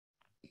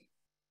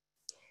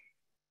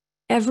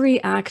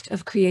Every act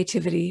of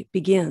creativity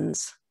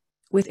begins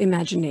with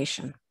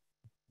imagination.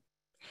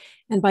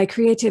 And by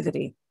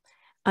creativity,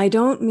 I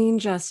don't mean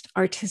just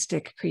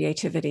artistic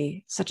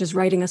creativity, such as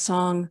writing a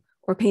song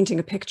or painting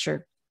a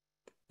picture.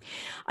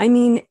 I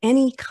mean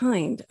any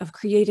kind of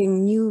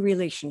creating new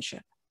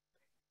relationship,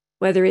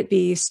 whether it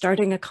be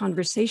starting a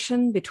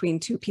conversation between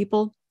two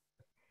people,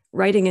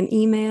 writing an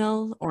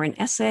email or an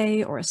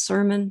essay or a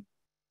sermon,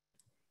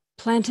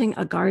 planting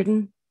a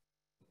garden,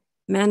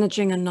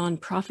 managing a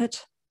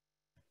nonprofit,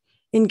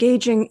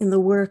 engaging in the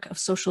work of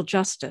social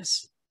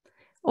justice,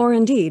 or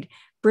indeed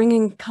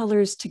bringing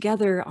colors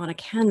together on a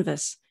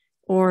canvas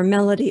or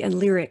melody and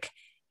lyric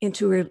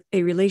into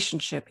a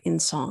relationship in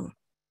song.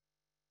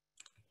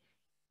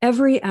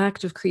 Every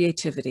act of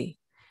creativity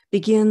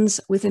begins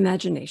with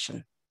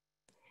imagination,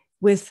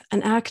 with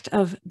an act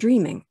of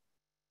dreaming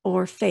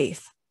or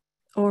faith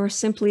or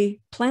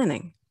simply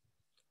planning.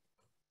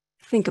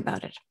 Think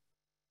about it.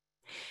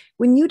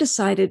 When you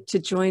decided to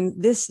join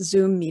this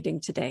Zoom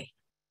meeting today,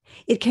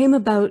 it came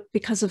about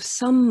because of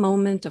some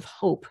moment of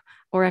hope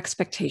or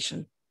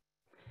expectation,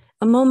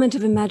 a moment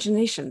of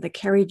imagination that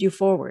carried you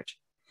forward,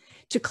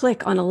 to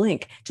click on a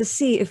link to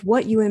see if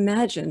what you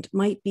imagined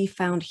might be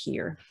found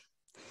here.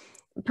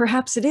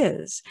 Perhaps it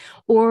is,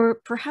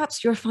 or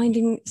perhaps you're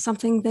finding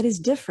something that is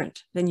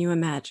different than you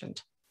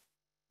imagined.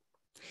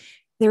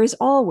 There is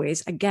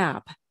always a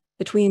gap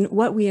between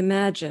what we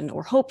imagine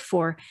or hope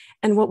for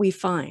and what we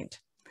find.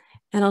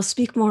 And I'll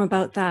speak more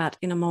about that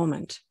in a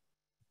moment.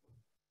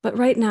 But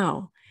right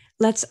now,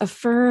 let's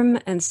affirm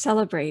and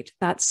celebrate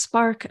that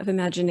spark of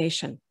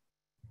imagination,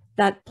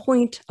 that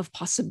point of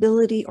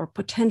possibility or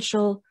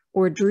potential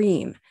or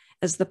dream,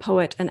 as the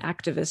poet and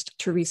activist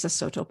Theresa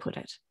Soto put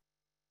it.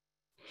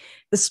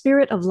 The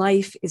spirit of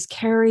life is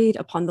carried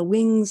upon the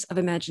wings of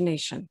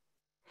imagination,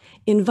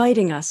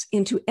 inviting us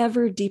into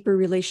ever deeper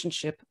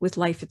relationship with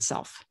life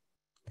itself.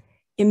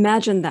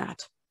 Imagine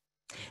that,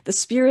 the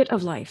spirit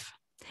of life,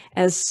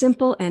 as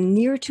simple and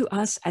near to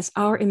us as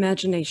our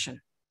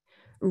imagination,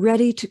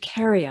 ready to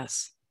carry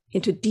us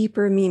into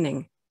deeper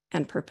meaning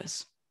and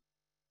purpose.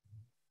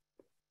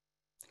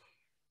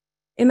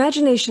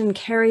 Imagination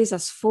carries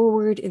us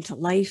forward into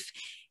life,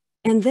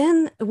 and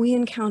then we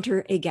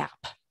encounter a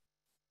gap.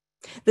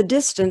 The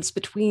distance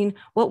between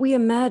what we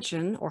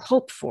imagine or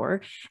hope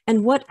for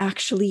and what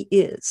actually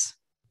is.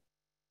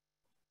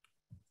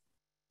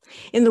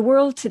 In the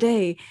world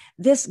today,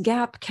 this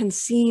gap can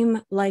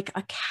seem like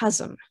a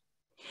chasm,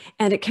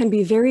 and it can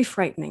be very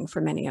frightening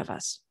for many of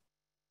us.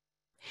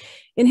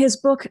 In his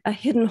book, A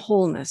Hidden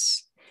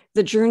Wholeness,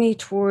 The Journey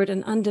Toward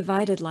an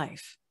Undivided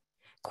Life,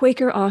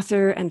 Quaker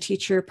author and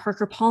teacher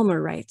Parker Palmer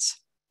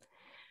writes,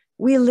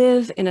 "We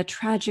live in a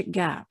tragic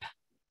gap,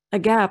 a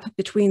gap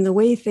between the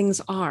way things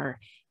are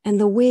and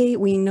the way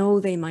we know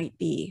they might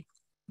be.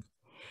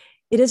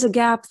 It is a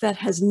gap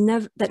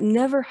that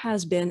never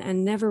has been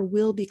and never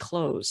will be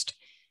closed.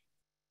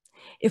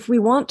 If we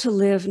want to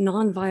live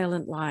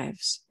nonviolent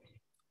lives,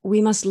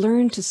 we must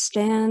learn to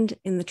stand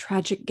in the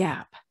tragic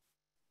gap,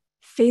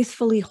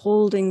 faithfully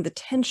holding the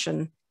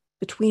tension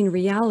between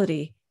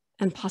reality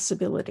and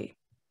possibility."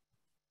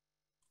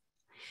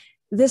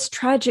 This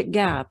tragic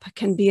gap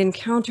can be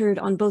encountered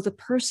on both a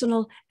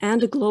personal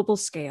and a global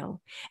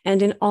scale,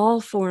 and in all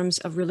forms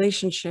of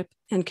relationship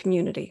and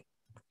community.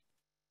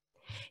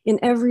 In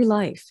every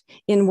life,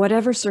 in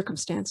whatever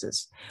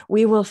circumstances,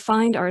 we will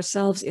find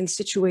ourselves in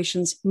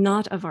situations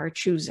not of our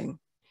choosing,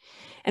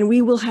 and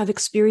we will have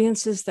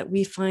experiences that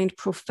we find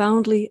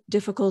profoundly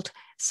difficult,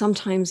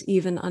 sometimes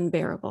even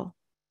unbearable.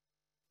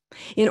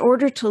 In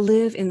order to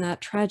live in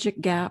that tragic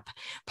gap,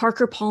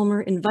 Parker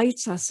Palmer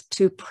invites us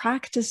to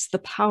practice the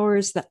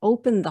powers that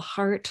open the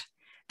heart,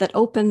 that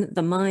open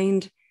the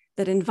mind,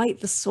 that invite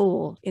the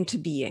soul into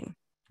being.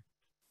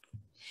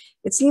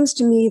 It seems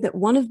to me that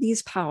one of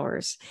these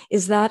powers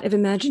is that of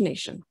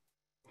imagination,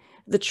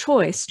 the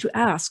choice to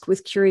ask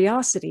with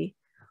curiosity,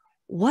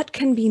 what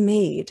can be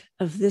made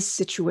of this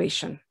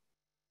situation?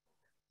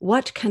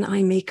 What can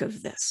I make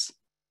of this?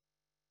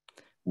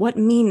 What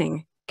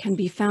meaning can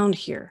be found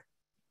here?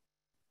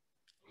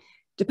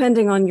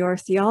 Depending on your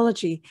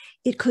theology,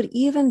 it could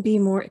even be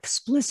more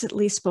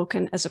explicitly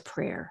spoken as a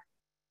prayer.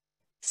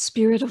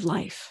 Spirit of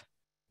life,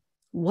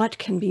 what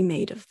can be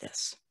made of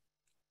this?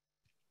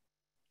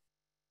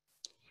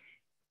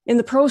 In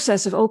the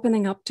process of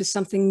opening up to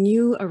something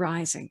new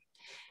arising,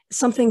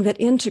 something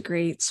that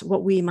integrates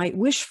what we might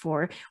wish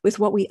for with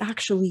what we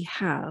actually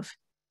have,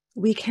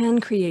 we can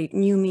create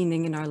new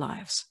meaning in our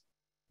lives.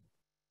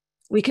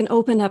 We can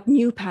open up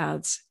new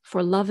paths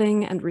for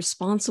loving and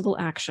responsible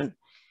action,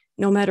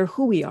 no matter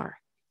who we are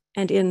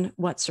and in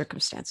what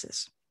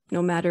circumstances,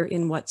 no matter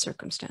in what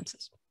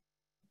circumstances.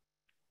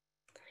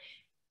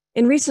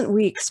 In recent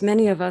weeks,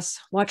 many of us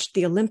watched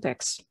the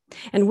Olympics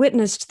and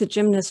witnessed the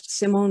gymnast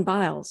Simone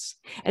Biles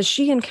as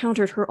she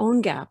encountered her own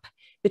gap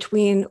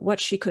between what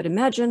she could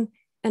imagine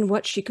and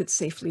what she could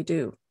safely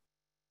do.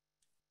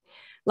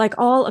 Like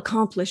all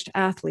accomplished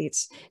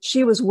athletes,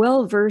 she was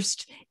well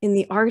versed in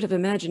the art of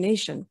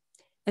imagination,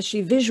 as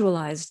she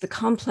visualized the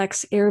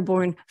complex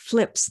airborne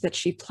flips that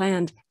she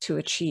planned to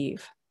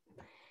achieve.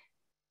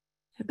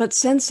 But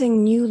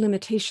sensing new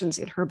limitations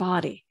in her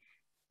body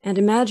and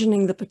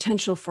imagining the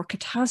potential for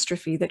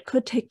catastrophe that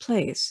could take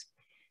place,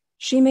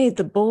 she made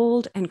the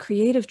bold and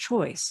creative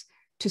choice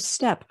to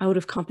step out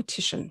of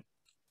competition.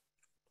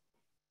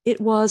 It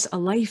was a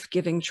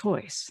life-giving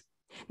choice,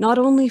 not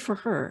only for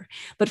her,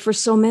 but for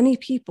so many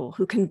people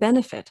who can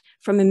benefit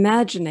from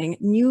imagining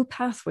new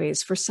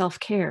pathways for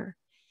self-care,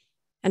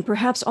 and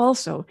perhaps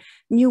also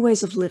new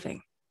ways of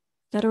living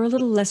that are a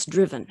little less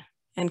driven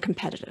and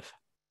competitive.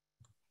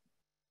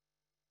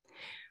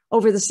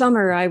 Over the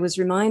summer, I was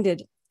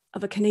reminded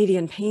of a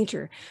Canadian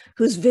painter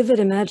whose vivid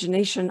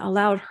imagination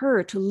allowed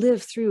her to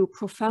live through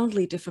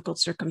profoundly difficult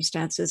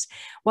circumstances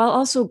while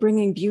also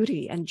bringing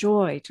beauty and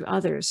joy to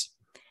others.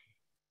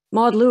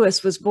 Maud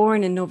Lewis was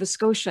born in Nova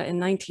Scotia in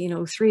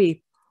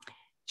 1903.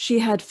 She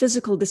had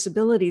physical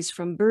disabilities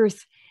from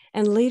birth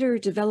and later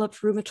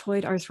developed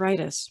rheumatoid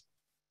arthritis.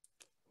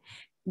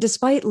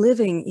 Despite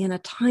living in a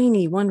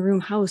tiny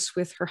one-room house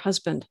with her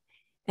husband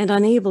and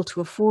unable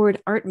to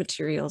afford art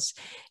materials,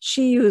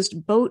 she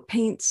used boat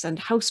paints and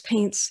house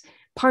paints,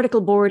 particle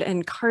board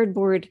and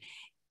cardboard,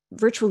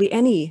 virtually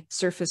any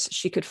surface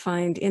she could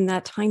find in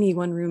that tiny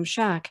one-room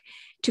shack,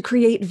 to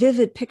create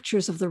vivid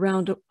pictures of the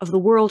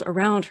world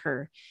around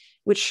her,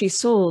 which she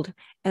sold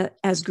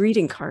as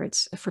greeting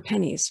cards for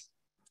pennies.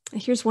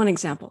 Here's one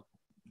example.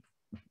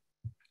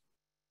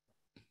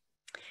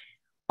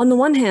 On the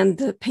one hand,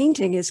 the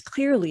painting is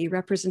clearly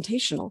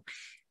representational.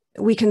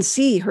 We can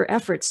see her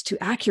efforts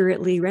to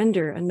accurately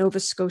render a Nova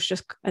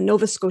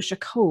Scotia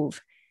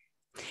cove.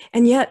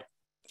 And yet,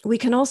 we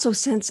can also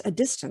sense a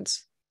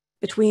distance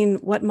between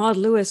what Maud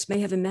Lewis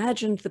may have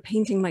imagined the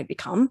painting might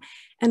become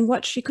and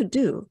what she could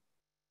do.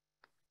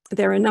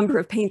 There are a number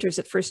of painters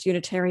at First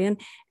Unitarian,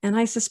 and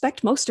I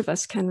suspect most of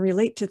us can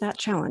relate to that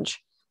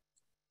challenge.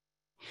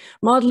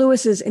 Maud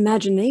Lewis's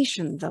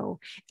imagination, though,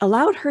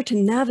 allowed her to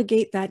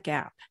navigate that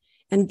gap,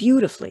 and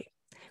beautifully,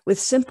 with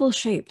simple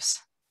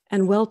shapes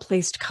and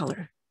well-placed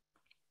color.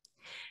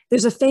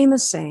 There's a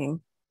famous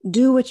saying,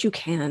 "Do what you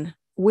can,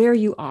 where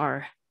you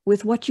are,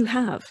 with what you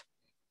have."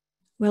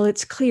 Well,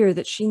 it's clear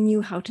that she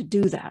knew how to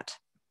do that.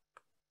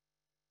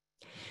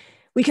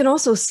 We can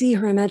also see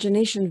her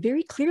imagination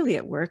very clearly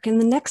at work in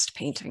the next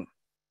painting,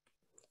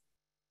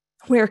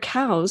 where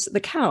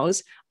the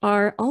cows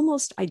are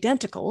almost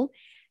identical,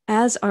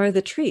 as are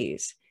the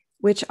trees,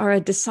 which are a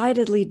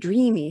decidedly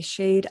dreamy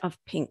shade of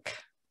pink.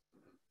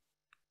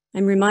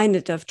 I'm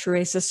reminded of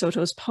Theresa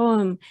Soto's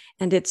poem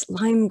and its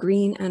lime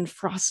green and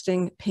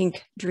frosting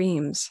pink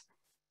dreams.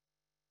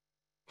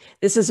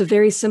 This is a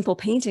very simple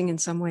painting in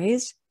some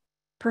ways,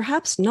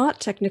 perhaps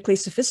not technically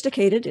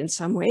sophisticated in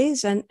some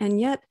ways, and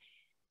yet,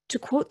 to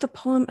quote the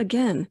poem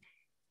again,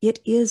 it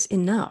is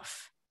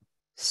enough,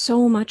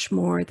 so much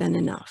more than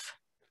enough.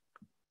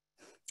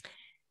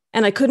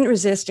 And I couldn't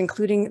resist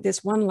including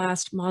this one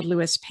last Maud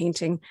Lewis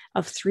painting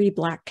of 3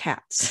 black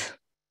cats.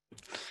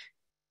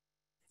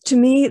 To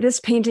me,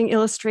 this painting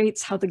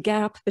illustrates how the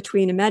gap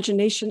between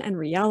imagination and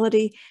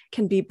reality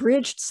can be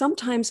bridged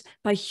sometimes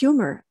by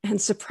humor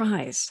and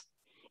surprise,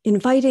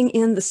 inviting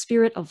in the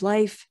spirit of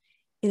life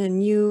in a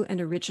new and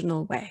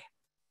original way.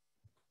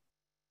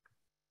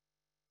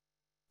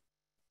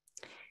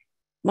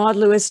 Maud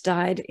Lewis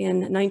died in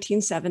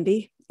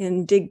 1970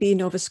 in Digby,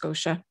 Nova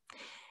Scotia,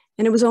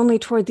 and it was only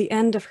toward the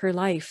end of her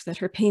life that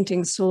her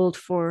paintings sold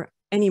for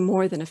any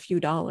more than a few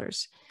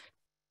dollars.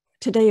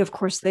 Today, of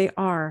course, they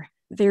are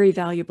very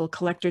valuable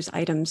collector's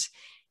items,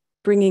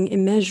 bringing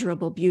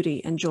immeasurable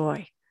beauty and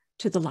joy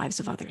to the lives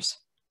of others.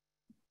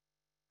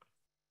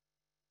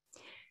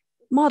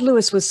 Maud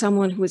Lewis was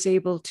someone who was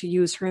able to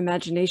use her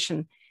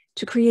imagination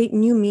to create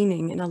new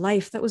meaning in a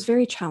life that was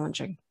very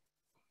challenging.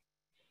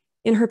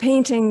 In her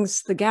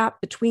paintings, the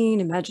gap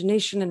between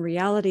imagination and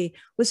reality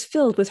was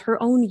filled with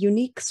her own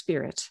unique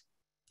spirit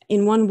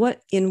in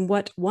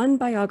what one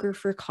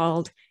biographer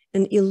called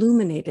an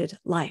illuminated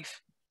life.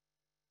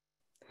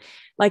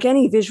 Like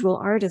any visual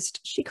artist,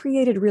 she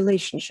created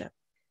relationship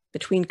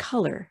between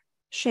color,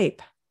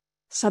 shape,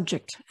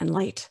 subject, and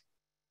light.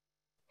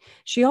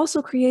 She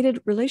also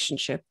created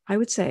relationship, I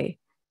would say,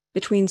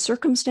 between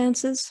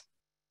circumstances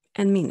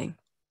and meaning.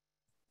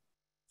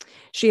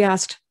 She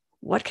asked,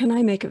 what can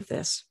I make of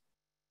this?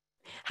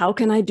 How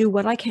can I do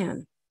what I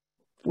can,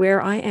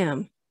 where I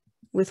am,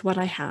 with what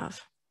I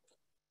have?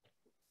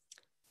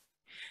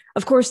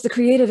 Of course, the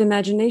creative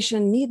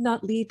imagination need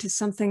not lead to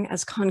something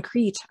as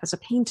concrete as a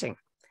painting.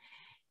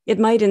 It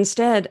might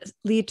instead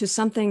lead to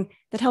something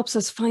that helps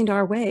us find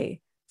our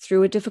way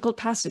through a difficult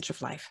passage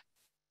of life.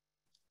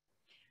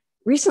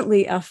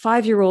 Recently, a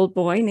 5-year-old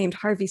boy named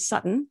Harvey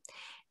Sutton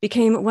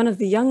became one of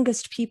the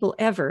youngest people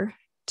ever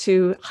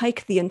to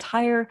hike the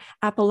entire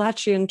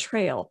Appalachian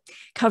Trail,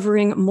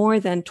 covering more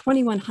than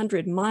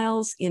 2,100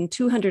 miles in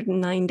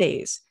 209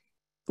 days,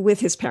 with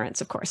his parents,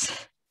 of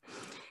course.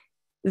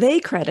 They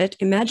credit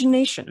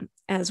imagination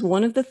as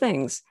one of the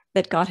things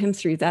that got him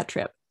through that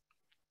trip.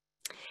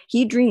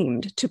 He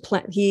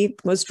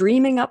was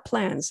dreaming up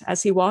plans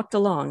as he walked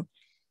along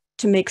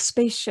to make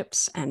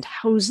spaceships and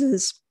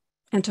houses,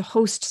 and to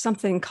host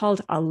something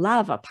called a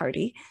lava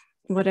party,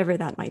 whatever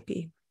that might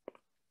be.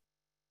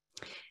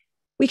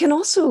 We can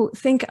also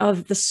think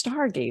of the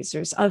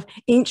stargazers of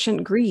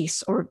ancient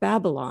Greece or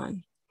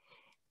Babylon,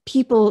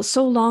 people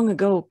so long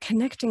ago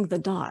connecting the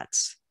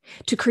dots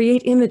to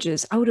create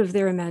images out of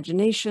their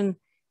imagination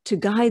to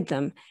guide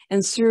them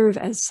and serve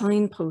as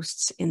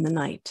signposts in the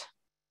night.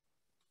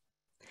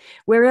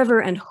 Wherever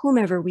and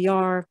whomever we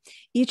are,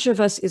 each of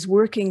us is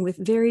working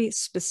with very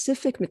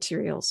specific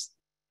materials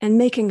and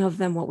making of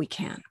them what we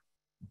can.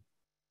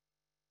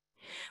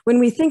 When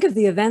we think of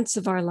the events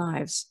of our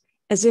lives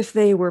as if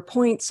they were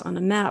points on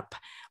a map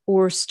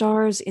or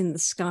stars in the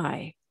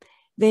sky,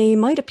 they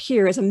might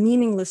appear as a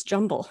meaningless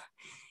jumble.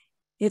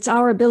 It's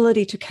our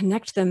ability to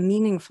connect them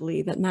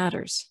meaningfully that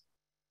matters.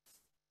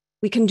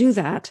 We can do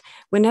that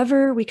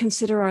whenever we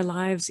consider our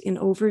lives in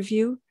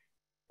overview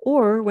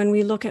or when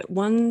we look at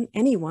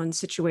any one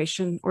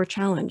situation or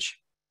challenge.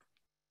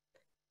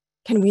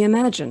 Can we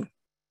imagine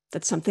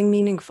that something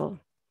meaningful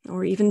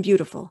or even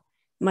beautiful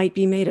might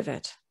be made of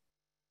it?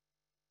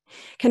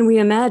 Can we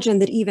imagine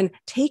that even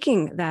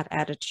taking that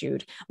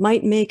attitude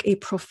might make a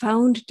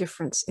profound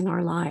difference in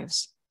our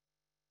lives,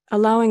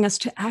 allowing us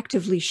to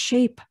actively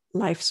shape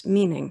life's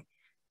meaning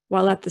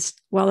while at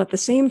the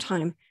same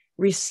time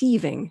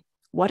receiving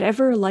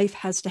whatever life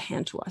has to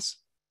hand to us?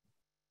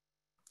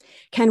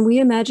 Can we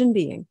imagine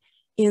being,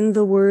 in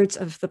the words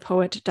of the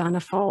poet Dana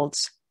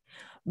Faulds,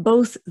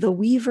 both the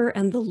weaver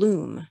and the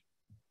loom,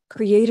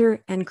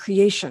 creator and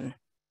creation,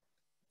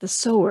 the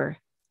sower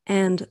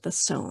and the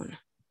sown?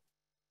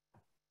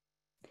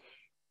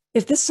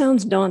 If this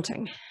sounds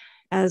daunting,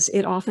 as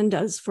it often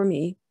does for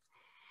me,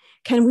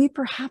 can we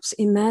perhaps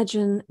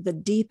imagine the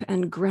deep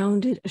and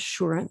grounded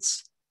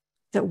assurance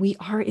that we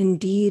are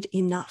indeed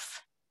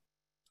enough,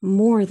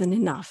 more than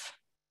enough,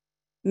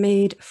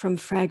 made from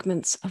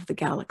fragments of the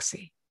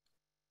galaxy,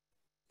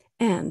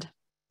 and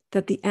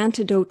that the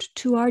antidote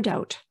to our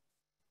doubt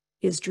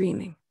is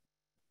dreaming?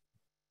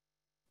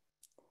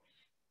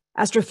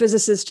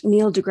 Astrophysicist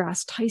Neil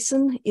deGrasse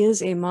Tyson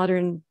is a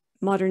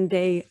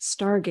modern-day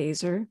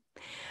stargazer.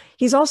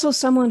 He's also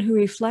someone who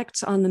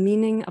reflects on the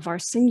meaning of our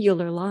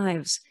singular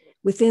lives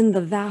within the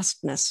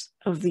vastness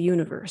of the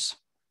universe.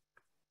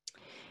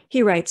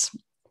 He writes,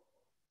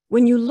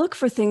 "When you look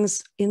for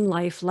things in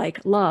life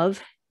like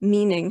love,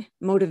 meaning,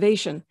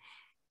 motivation,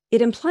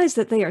 it implies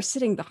that they are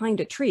sitting behind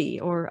a tree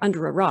or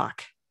under a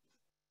rock.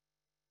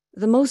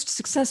 The most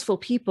successful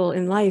people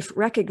in life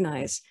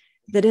recognize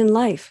that in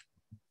life,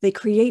 they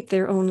create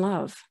their own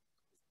love.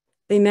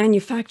 They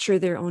manufacture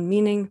their own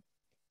meaning.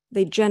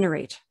 They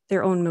generate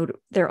their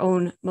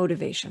own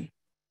motivation."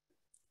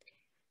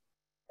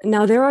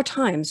 Now, there are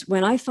times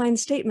when I find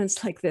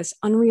statements like this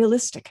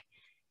unrealistic,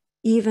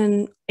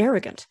 even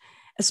arrogant,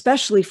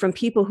 especially from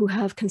people who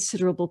have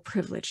considerable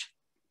privilege.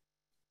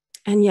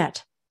 And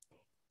yet,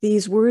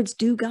 these words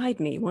do guide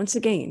me once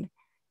again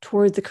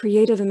toward the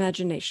creative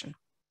imagination,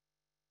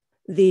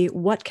 the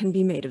what can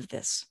be made of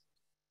this.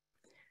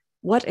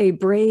 What a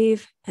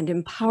brave and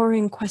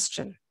empowering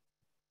question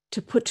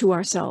to put to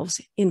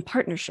ourselves in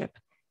partnership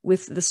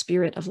with the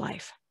spirit of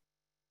life.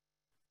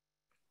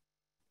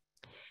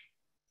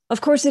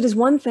 Of course, it is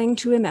one thing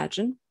to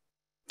imagine,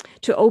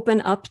 to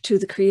open up to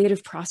the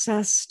creative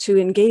process, to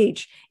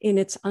engage in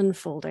its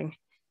unfolding.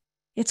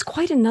 It's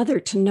quite another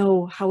to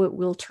know how it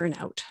will turn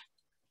out.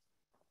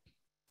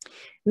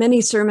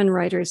 Many sermon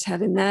writers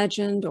have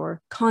imagined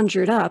or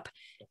conjured up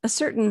a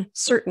certain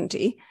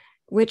certainty,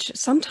 which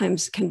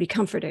sometimes can be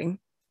comforting.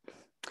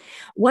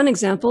 One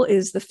example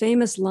is the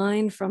famous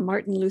line from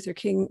Martin Luther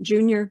King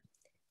Jr.,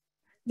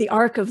 "The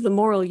arc of the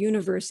moral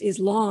universe is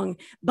long,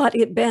 but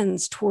it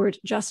bends toward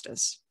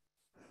justice."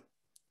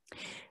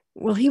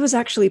 Well, he was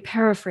actually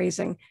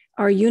paraphrasing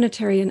our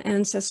Unitarian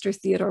ancestor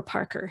Theodore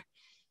Parker,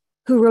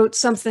 who wrote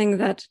something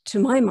that, to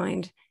my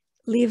mind,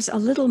 leaves a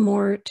little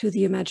more to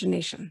the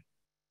imagination.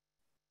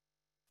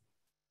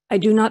 "I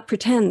do not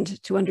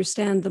pretend to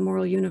understand the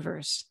moral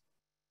universe.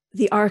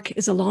 The arc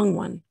is a long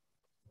one.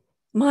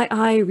 My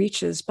eye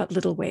reaches but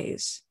little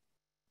ways.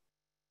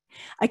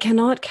 I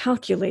cannot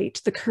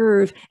calculate the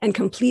curve and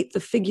complete the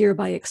figure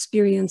by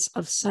experience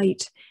of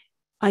sight.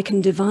 I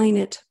can divine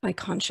it by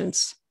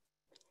conscience.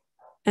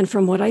 And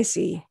from what I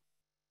see,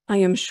 I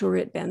am sure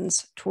it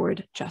bends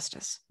toward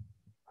justice."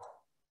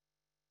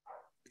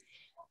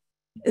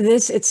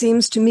 This, it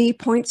seems to me,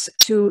 points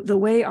to the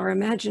way our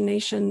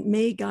imagination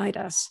may guide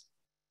us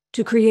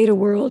to create a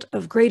world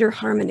of greater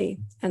harmony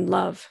and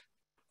love.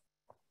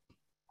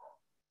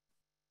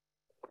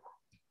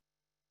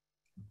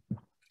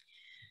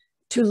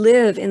 To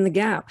live in the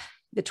gap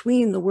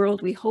between the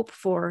world we hope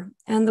for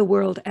and the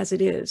world as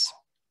it is.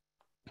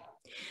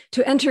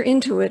 To enter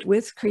into it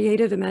with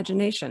creative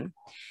imagination,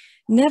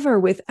 never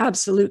with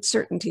absolute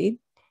certainty,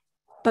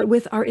 but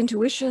with our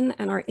intuition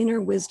and our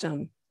inner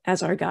wisdom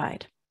as our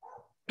guide.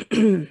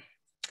 In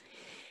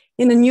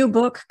a new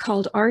book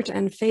called Art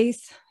and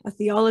Faith, A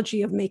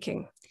Theology of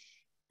Making,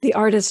 the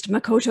artist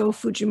Makoto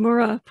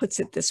Fujimura puts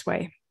it this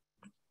way: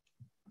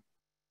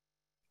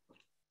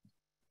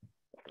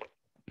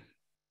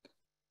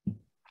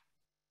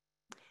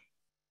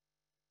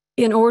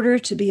 In order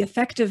to be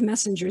effective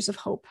messengers of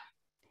hope,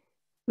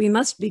 we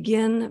must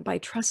begin by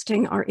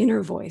trusting our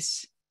inner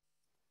voice,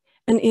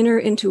 an inner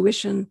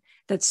intuition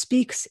that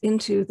speaks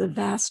into the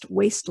vast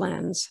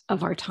wastelands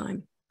of our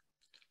time.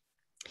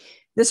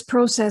 This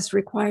process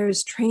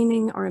requires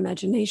training our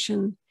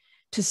imagination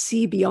to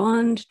see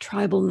beyond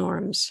tribal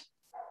norms,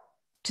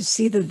 to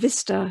see the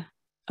vista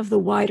of the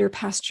wider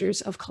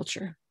pastures of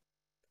culture.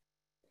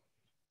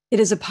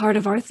 It is a part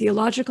of our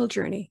theological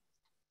journey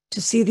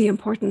to see the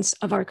importance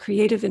of our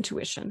creative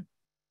intuition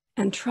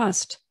and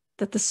trust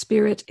that the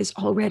Spirit is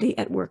already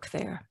at work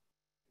there.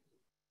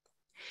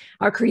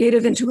 Our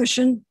creative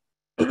intuition,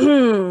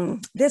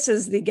 this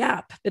is the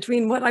gap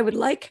between what I would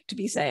like to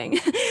be saying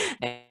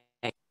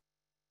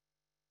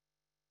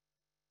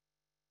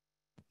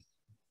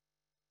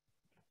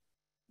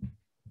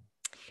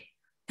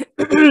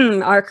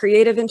our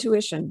creative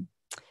intuition,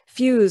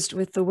 fused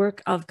with the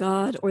work of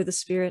God or the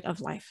Spirit of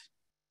life,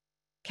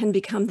 can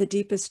become the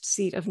deepest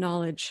seat of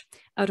knowledge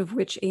out of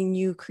which a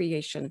new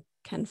creation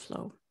can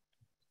flow.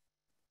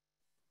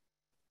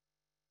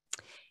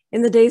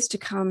 In the days to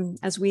come,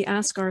 as we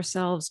ask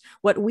ourselves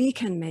what we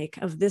can make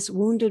of this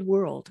wounded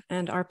world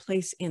and our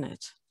place in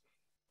it,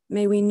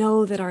 may we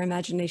know that our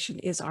imagination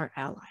is our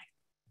ally.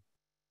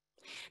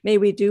 May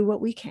we do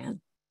what we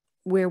can,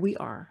 where we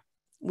are,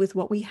 with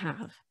what we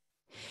have,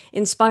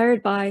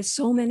 inspired by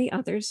so many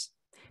others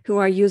who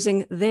are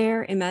using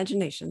their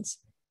imaginations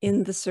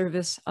in the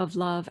service of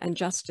love and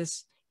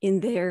justice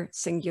in their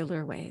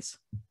singular ways.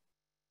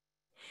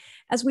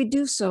 As we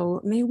do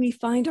so, may we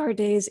find our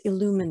days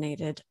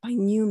illuminated by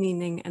new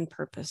meaning and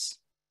purpose,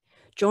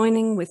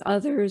 joining with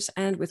others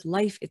and with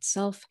life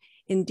itself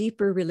in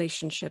deeper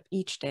relationship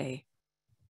each day